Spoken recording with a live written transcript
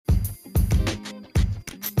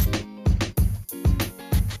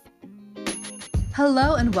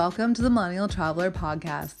Hello and welcome to the Millennial Traveler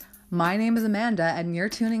Podcast. My name is Amanda and you're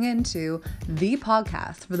tuning into the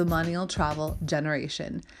podcast for the Millennial Travel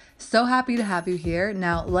Generation. So happy to have you here.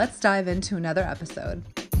 Now let's dive into another episode.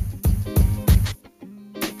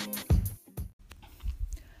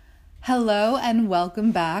 Hello and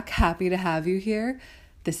welcome back. Happy to have you here.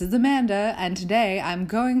 This is Amanda and today I'm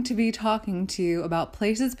going to be talking to you about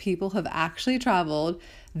places people have actually traveled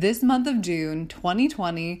this month of June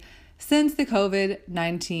 2020 since the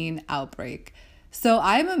COVID-19 outbreak. So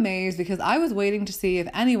I'm amazed because I was waiting to see if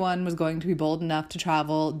anyone was going to be bold enough to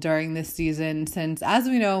travel during this season since, as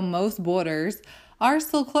we know, most borders are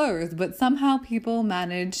still closed, but somehow people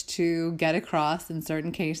managed to get across in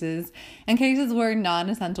certain cases and cases where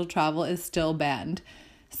non-essential travel is still banned.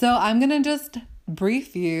 So I'm going to just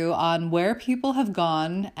brief you on where people have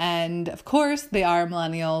gone, and of course they are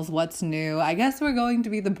millennials. What's new? I guess we're going to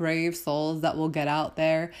be the brave souls that will get out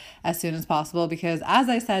there as soon as possible because, as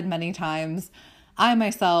I said many times, I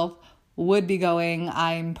myself would be going.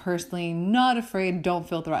 I'm personally not afraid, don't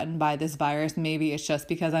feel threatened by this virus. Maybe it's just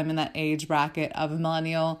because I'm in that age bracket of a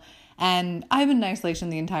millennial and I've been in isolation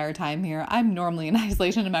the entire time here. I'm normally in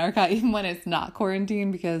isolation in America even when it's not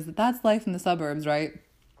quarantine because that's life in the suburbs, right?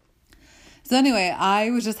 So anyway, I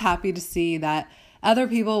was just happy to see that other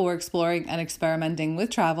people were exploring and experimenting with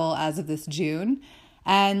travel as of this June.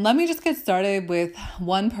 And let me just get started with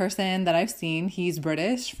one person that I've seen. He's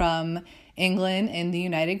British from England in the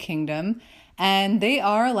United Kingdom. And they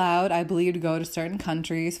are allowed, I believe, to go to certain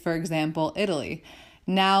countries, for example, Italy.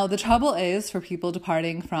 Now, the trouble is for people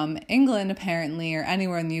departing from England, apparently, or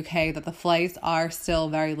anywhere in the UK, that the flights are still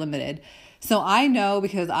very limited. So I know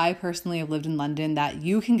because I personally have lived in London that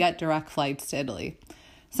you can get direct flights to Italy.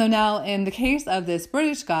 So now in the case of this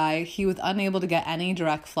British guy, he was unable to get any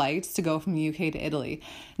direct flights to go from the UK to Italy.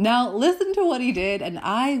 Now listen to what he did, and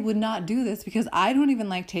I would not do this because I don't even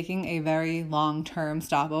like taking a very long-term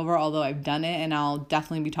stopover, although I've done it and I'll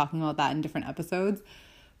definitely be talking about that in different episodes.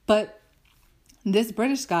 But this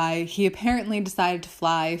British guy, he apparently decided to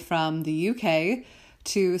fly from the UK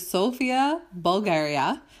to Sofia,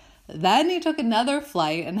 Bulgaria. Then he took another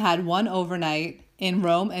flight and had one overnight in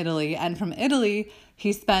Rome, Italy. And from Italy,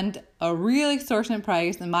 he spent a really extortionate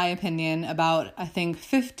price, in my opinion, about, I think,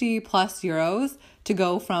 50 plus euros to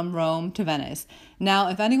go from Rome to Venice. Now,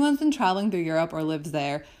 if anyone's been traveling through Europe or lives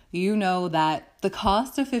there, you know that the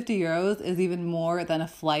cost of 50 euros is even more than a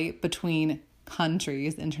flight between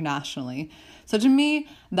countries internationally. So to me,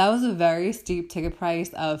 that was a very steep ticket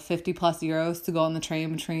price of 50 plus euros to go on the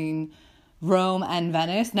train between Rome and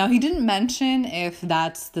Venice. Now, he didn't mention if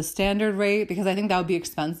that's the standard rate because I think that would be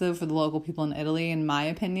expensive for the local people in Italy, in my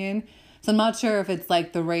opinion. So I'm not sure if it's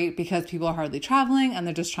like the rate because people are hardly traveling and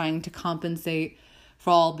they're just trying to compensate for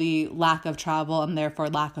all the lack of travel and therefore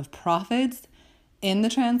lack of profits in the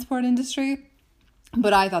transport industry.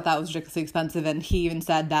 But I thought that was ridiculously expensive, and he even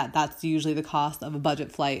said that that's usually the cost of a budget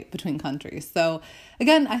flight between countries. So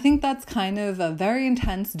again, I think that's kind of a very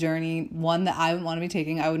intense journey, one that I wouldn't want to be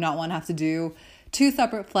taking. I would not want to have to do 2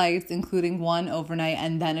 separate flights, including one overnight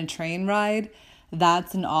and then a train ride.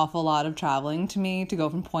 That's an awful lot of traveling to me to go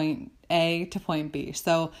from point A to point B.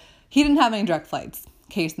 So he didn't have any direct flights,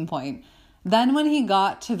 case in point. Then when he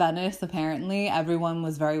got to Venice, apparently everyone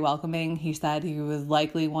was very welcoming. He said he was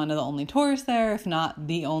likely one of the only tourists there, if not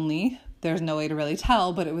the only. There's no way to really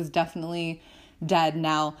tell, but it was definitely dead.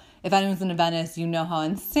 Now, if anyone's been to Venice, you know how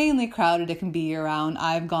insanely crowded it can be year-round.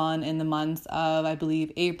 I've gone in the months of, I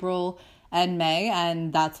believe, April and May,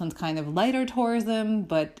 and that's when it's kind of lighter tourism,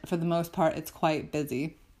 but for the most part, it's quite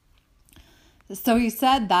busy. So he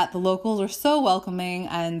said that the locals were so welcoming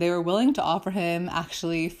and they were willing to offer him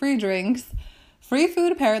actually free drinks, free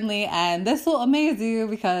food apparently, and this will amaze you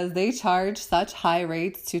because they charge such high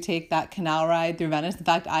rates to take that canal ride through Venice. In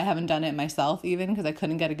fact, I haven't done it myself even because I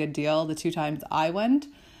couldn't get a good deal the 2 times I went.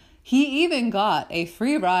 He even got a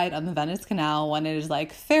free ride on the Venice Canal when it is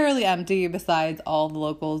like fairly empty besides all the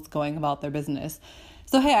locals going about their business.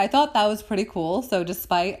 So hey, I thought that was pretty cool. So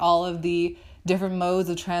despite all of the different modes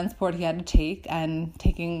of transport he had to take and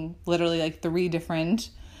taking literally like 3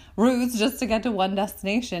 different routes just to get to one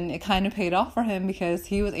destination, it kind of paid off for him because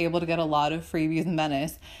he was able to get a lot of freebies in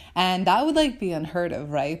Venice. And that would like be unheard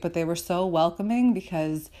of, right? But they were so welcoming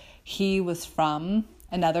because he was from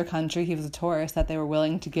another country, he was a tourist, that they were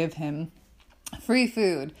willing to give him free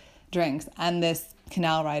food, drinks, and this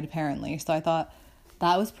canal ride apparently. So I thought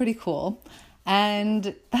that was pretty cool.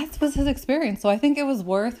 And that was his experience. So I think it was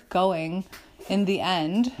worth going in the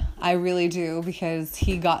end. I really do, because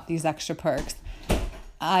he got these extra perks.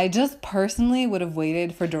 I just personally would have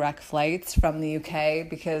waited for direct flights from the UK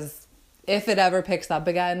because if it ever picks up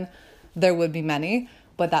again, there would be many,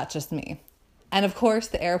 but that's just me. And of course,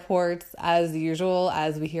 the airports, as usual,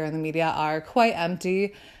 as we hear in the media, are quite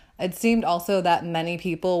empty. It seemed also that many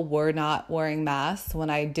people were not wearing masks. When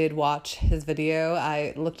I did watch his video,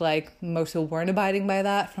 it looked like most people weren't abiding by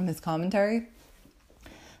that from his commentary.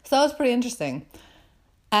 So that was pretty interesting.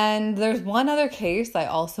 And there's one other case I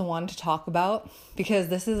also wanted to talk about, because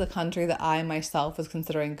this is a country that I myself was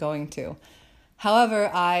considering going to. However,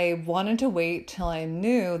 I wanted to wait till I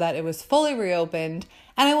knew that it was fully reopened,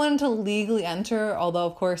 and I wanted to legally enter, although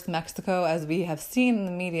of course Mexico, as we have seen in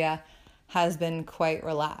the media, has been quite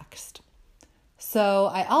relaxed. So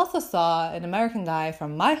I also saw an American guy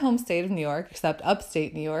from my home state of New York, except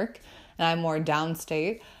upstate New York, and I'm more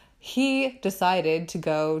downstate. He decided to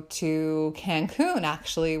go to Cancun,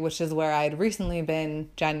 actually, which is where I'd recently been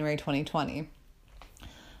January 2020.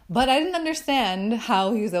 But I didn't understand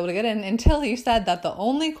how he was able to get in until he said that the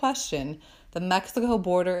only question the Mexico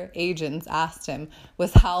border agents asked him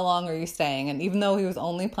was, how long are you staying? And even though he was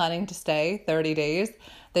only planning to stay 30 days,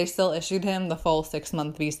 they still issued him the full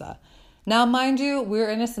 6-month visa. Now, mind you, we're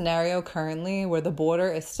in a scenario currently where the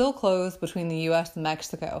border is still closed between the US and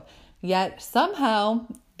Mexico, yet somehow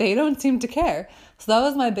they don't seem to care. So that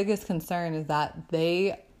was my biggest concern, is that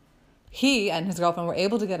he and his girlfriend were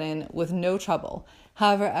able to get in with no trouble.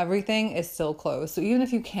 However, everything is still closed. So even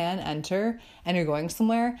if you can enter and you're going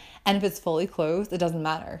somewhere, and if it's fully closed, it doesn't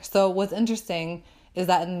matter. So what's interesting is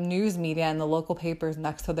that in the news media and the local papers in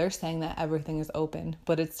Mexico, they're saying that everything is open,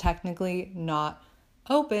 but it's technically not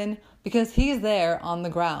open because he's there on the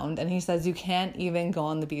ground and he says you can't even go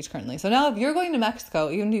on the beach currently. So now if you're going to Mexico,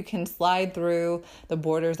 even if you can slide through, the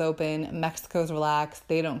border's open, Mexico's relaxed,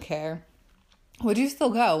 they don't care, would you still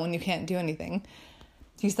go when you can't do anything?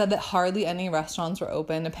 He said that hardly any restaurants were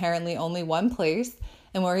open. Apparently only one place,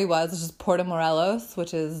 and where he was, which is Puerto Morelos,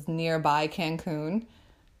 which is nearby Cancun,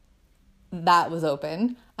 that was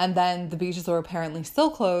open. And then the beaches were apparently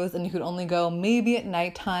still closed, and you could only go maybe at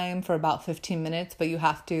nighttime for about 15 minutes, but you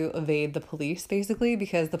have to evade the police basically,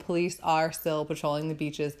 because the police are still patrolling the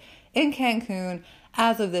beaches in Cancun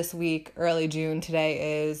as of this week, early June.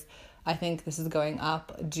 Today is, I think this is going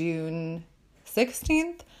up June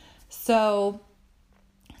 16th. So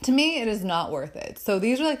to me, it is not worth it. So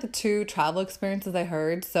these are like the two travel experiences I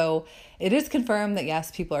heard. So it is confirmed that yes,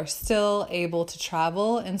 people are still able to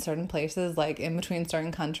travel in certain places, like in between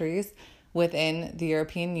certain countries within the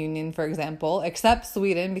European Union, for example, except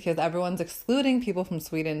Sweden, because everyone's excluding people from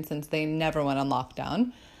Sweden since they never went on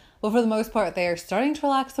lockdown. But for the most part, they are starting to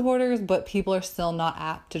relax the borders, but people are still not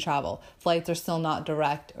apt to travel. Flights are still not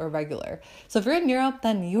direct or regular. So if you're in Europe,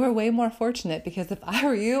 then you are way more fortunate, because if I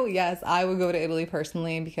were you, yes, I would go to Italy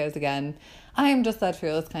personally, because again, I am just that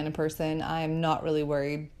fearless kind of person. I am not really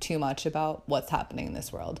worried too much about what's happening in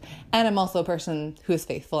this world. And I'm also a person who is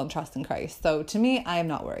faithful and trusts in Christ. So to me, I am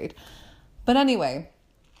not worried. But anyway,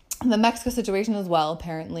 the Mexico situation as well,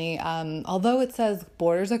 apparently, although it says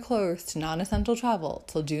borders are closed to non-essential travel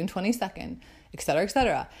till June 22nd, etc.,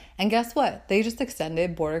 etc. And guess what? They just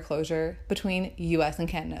extended border closure between US and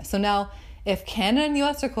Canada. So now, if Canada and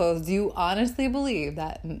US are closed, do you honestly believe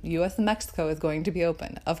that US and Mexico is going to be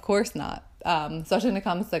open? Of course not. Especially when it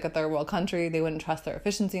comes to like a third world country, they wouldn't trust their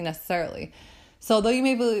efficiency necessarily. So although you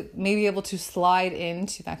may be able to slide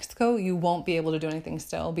into Mexico, you won't be able to do anything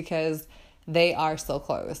still, because they are still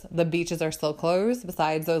closed. The beaches are still closed,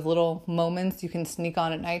 besides those little moments you can sneak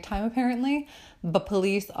on at nighttime apparently, but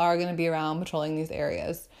police are going to be around patrolling these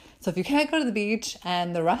areas. So if you can't go to the beach,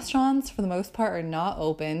 and the restaurants for the most part are not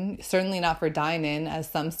open, certainly not for dine-in, as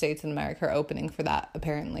some states in America are opening for that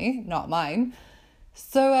apparently, not mine.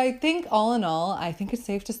 So I think all in all, I think it's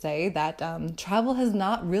safe to say that travel has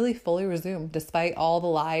not really fully resumed, despite all the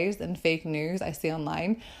lies and fake news I see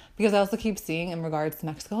online. Because I also keep seeing in regards to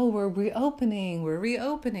Mexico, oh, we're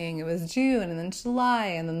reopening. It was June and then July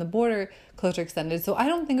and then the border closure extended. So I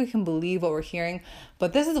don't think we can believe what we're hearing,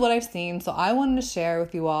 but this is what I've seen. So I wanted to share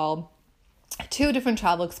with you all two different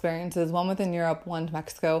travel experiences, one within Europe, one to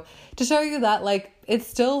Mexico, to show you that like it's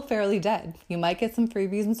still fairly dead. You might get some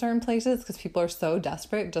freebies in certain places because people are so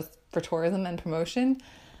desperate just for tourism and promotion.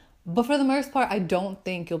 But for the most part, I don't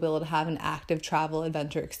think you'll be able to have an active travel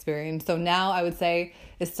adventure experience. So now I would say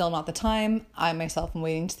it's still not the time. I myself am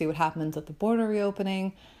waiting to see what happens with the border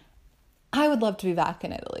reopening. I would love to be back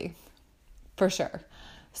in Italy, for sure.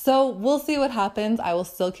 So we'll see what happens. I will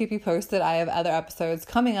still keep you posted. I have other episodes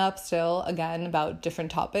coming up still, again, about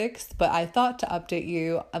different topics. But I thought to update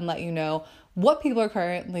you and let you know what people are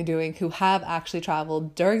currently doing who have actually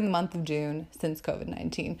traveled during the month of June since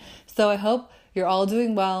COVID-19. So I hope you're all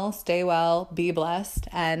doing well, stay well, be blessed,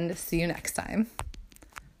 and see you next time.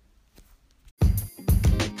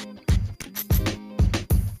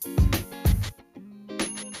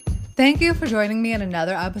 Thank you for joining me in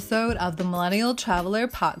another episode of the Millennial Traveler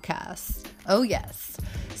Podcast. Oh yes.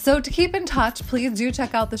 So to keep in touch, please do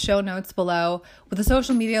check out the show notes below with the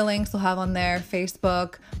social media links we'll have on there,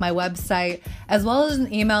 Facebook, my website, as well as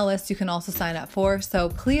an email list you can also sign up for. So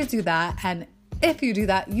please do that. And if you do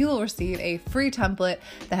that, you will receive a free template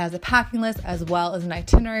that has a packing list as well as an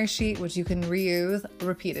itinerary sheet, which you can reuse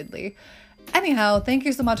repeatedly. Anyhow, thank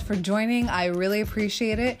you so much for joining. I really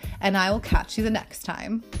appreciate it, and I will catch you the next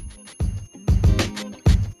time.